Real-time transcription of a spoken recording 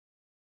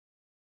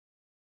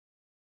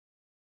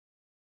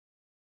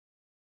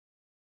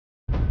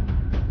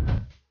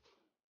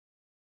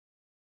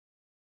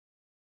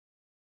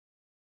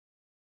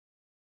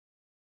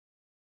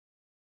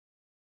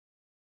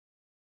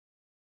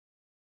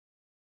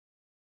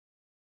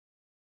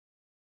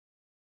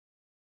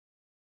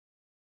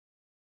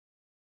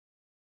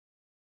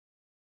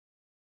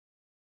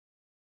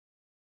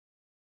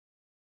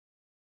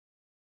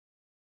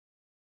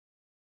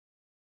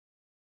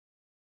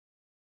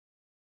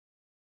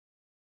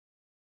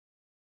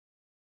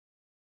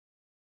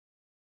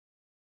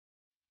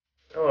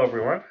Hello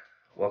everyone,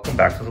 welcome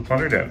back to the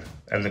Plunder Den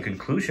and the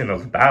conclusion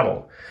of the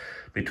battle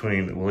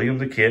between William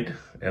the Kid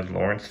and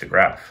Laurens de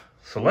Graff.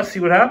 So let's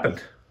see what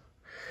happened.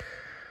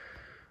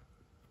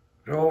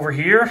 Over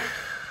here,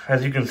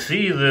 as you can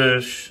see,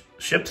 the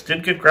ships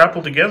did get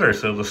grappled together,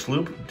 so the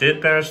sloop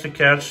did manage to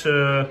catch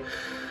the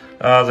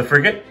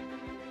frigate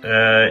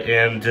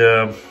and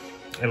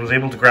was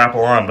able to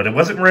grapple on, but it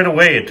wasn't right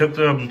away. It took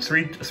them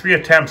three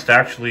attempts to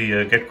actually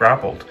get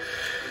grappled.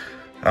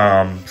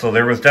 So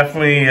there was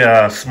definitely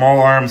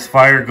small arms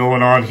fire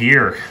going on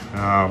here.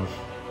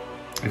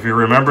 If you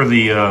remember,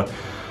 the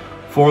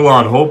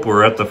Forlorn Hope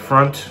were at the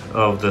front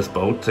of this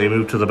boat. They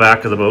moved to the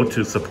back of the boat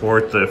to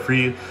support the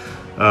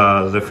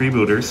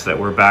freebooters that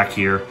were back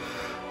here.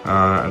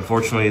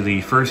 Unfortunately,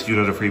 the first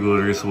unit of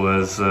freebooters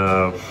was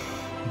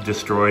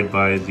destroyed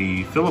by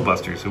the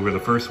filibusters, who were the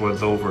first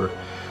ones over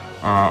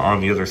on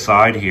the other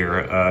side here.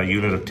 A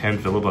unit of 10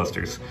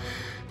 filibusters.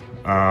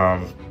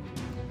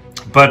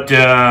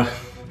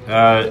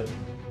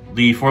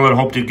 The Forlorn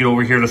Hope did get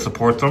over here to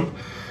support them,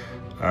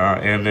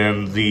 and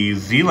then the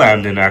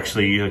Zeelanden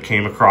actually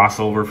came across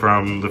over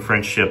from the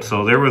French ship.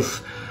 So there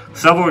was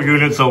several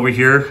units over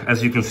here.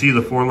 As you can see,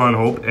 the Forlorn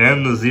Hope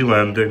and the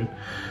Zeelanden,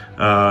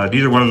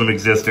 neither one of them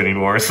exist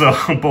anymore, so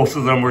both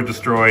of them were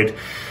destroyed.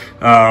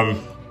 I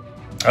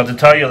have to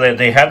tell you that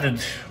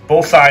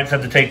both sides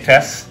had to take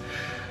tests.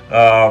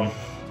 The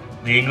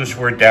English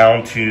were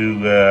down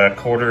to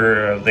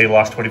quarter. They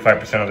lost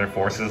 25% of their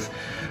forces.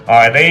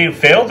 They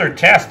failed their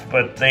test,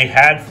 but they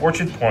had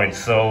fortune points.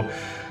 So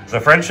the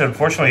French,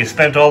 unfortunately,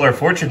 spent all their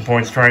fortune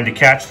points trying to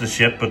catch the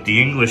ship, but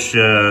the English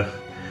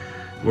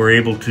were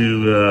able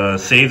to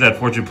save that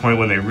fortune point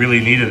when they really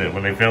needed it,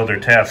 when they failed their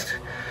test.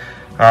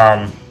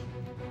 But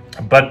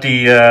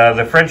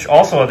the French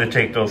also had to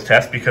take those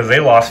tests because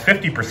they lost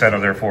 50% of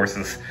their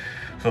forces.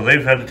 So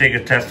they've had to take a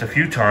test a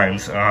few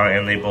times,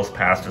 and they both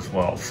passed as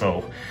well.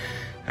 So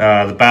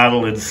the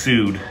battle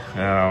ensued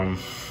and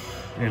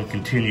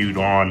continued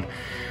on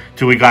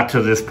till we got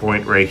to this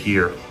point right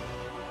here.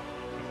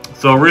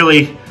 So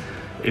really,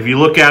 if you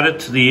look at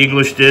it, the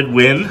English did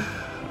win,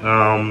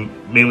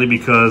 mainly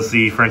because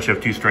the French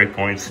have 2 strike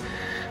points,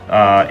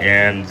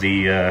 and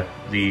the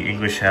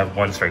English have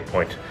 1 strike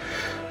point.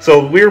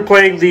 So we were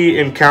playing the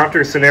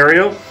encounter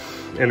scenario,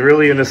 and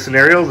really in this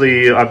scenario,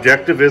 the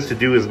objective is to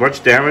do as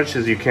much damage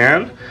as you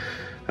can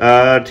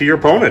to your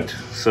opponent.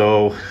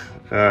 So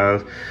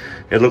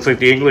it looks like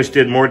the English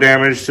did more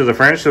damage to the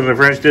French than the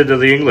French did to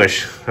the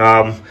English.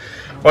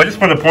 Well, I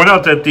just want to point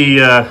out that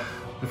the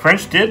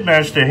French did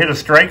manage to hit a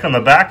strike on the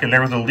back, and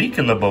there was a leak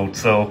in the boat.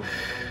 So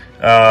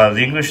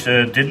the English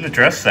didn't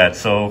address that.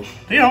 So,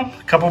 you know,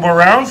 a couple more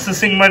rounds,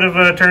 this thing might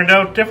have turned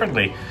out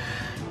differently.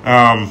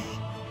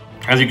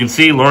 As you can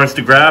see, Laurens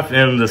de Graff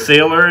and the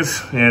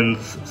sailors and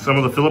some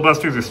of the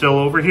filibusters are still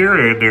over here,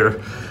 and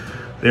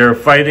they're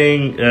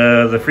fighting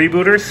the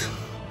freebooters.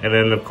 And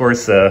then, of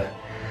course,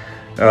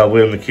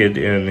 William the Kid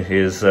and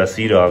his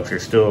sea dogs are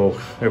still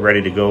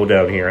ready to go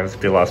down here. I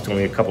think they lost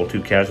only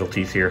two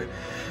casualties here.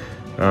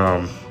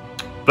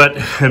 But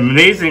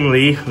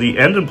amazingly, the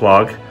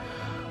Endenplog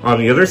on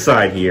the other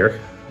side here,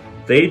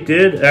 they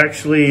did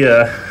actually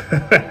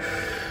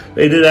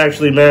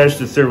manage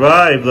to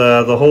survive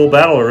the whole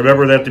battle.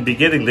 Remember that at the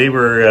beginning they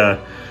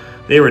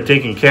were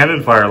taking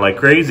cannon fire like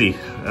crazy,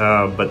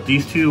 but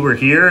these two were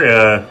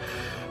here,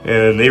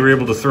 and they were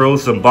able to throw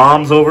some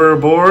bombs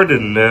overboard,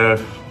 and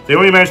they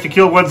only managed to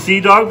kill 1 sea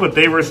dog, but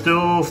they were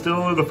still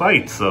in the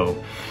fight.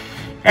 So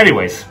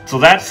anyways, so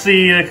that's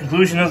the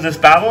conclusion of this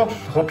battle.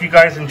 Hope you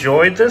guys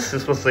enjoyed this.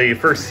 This was the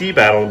first sea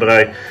battle, but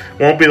I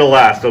won't be the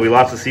last. There'll be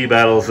lots of sea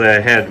battles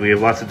ahead. We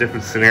have lots of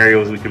different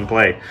scenarios we can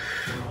play.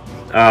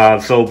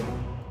 So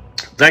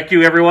thank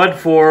you everyone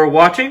for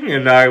watching,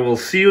 and I will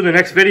see you in the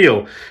next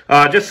video.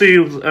 Just so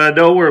you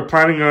know, we're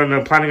planning on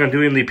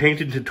doing the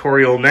painting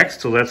tutorial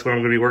next, so that's what I'm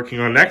going to be working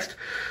on next.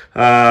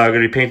 I'm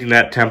going to be painting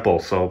that temple.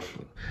 So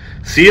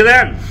see you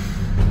then.